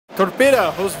Torpedo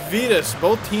hosts Vityaz.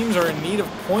 Both teams are in need of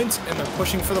points and they're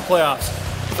pushing for the playoffs.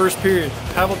 First period,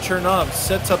 Pavel Chernov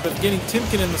sets up Evgeny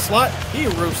Timkin in the slot. He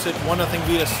roasted 1-0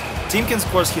 Vityaz. Timkin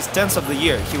scores his 10th of the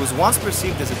year. He was once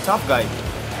perceived as a tough guy,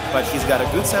 but he's got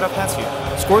a good set of hands here.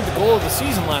 Scored the goal of the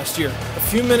season last year. A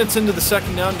few minutes into the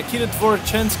second down, Nikita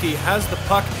Dvorachensky has the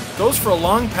puck, goes for a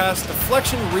long pass,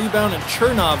 deflection, rebound, and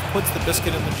Chernov puts the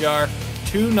biscuit in the jar.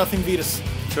 2-0 Vityaz.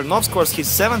 Chernov scores his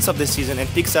 7th of the season and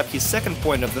picks up his 2nd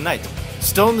point of the night.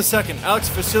 Still in the second, Alex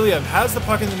Vasilyev has the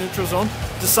puck in the neutral zone,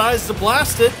 decides to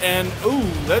blast it, and ooh,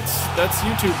 that's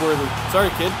YouTube worthy. Sorry,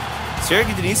 kid.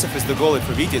 Sergei Denisov is the goalie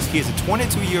for Vityaz. He is a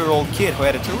 22-year-old kid who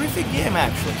had a terrific game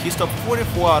actually. He stopped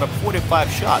 44 out of 45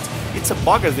 shots. It's a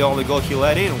bugger the only goal he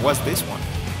let in was this one.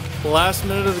 Last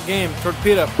minute of the game,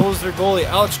 Torpedo pulls their goalie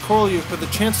Alex Korolyuk with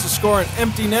a chance to score an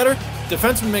empty netter.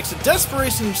 Defenseman makes a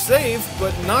desperation save,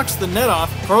 but knocks the net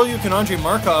off. Korolyuk and Andrei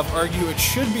Markov argue it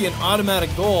should be an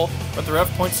automatic goal, but the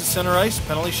ref points to center ice,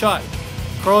 penalty shot.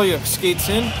 Korolyuk skates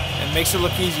in and makes it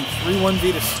look easy, 3-1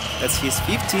 Vityaz. That's his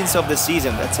 15th of the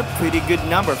season. That's a pretty good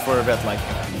number for a vet like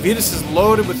him. Vityaz is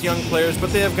loaded with young players,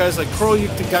 but they have guys like Korolyuk,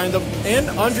 Tagindov, and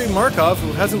Andrei Markov,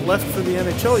 who hasn't left for the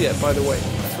NHL yet, by the way.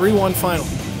 3-1 final.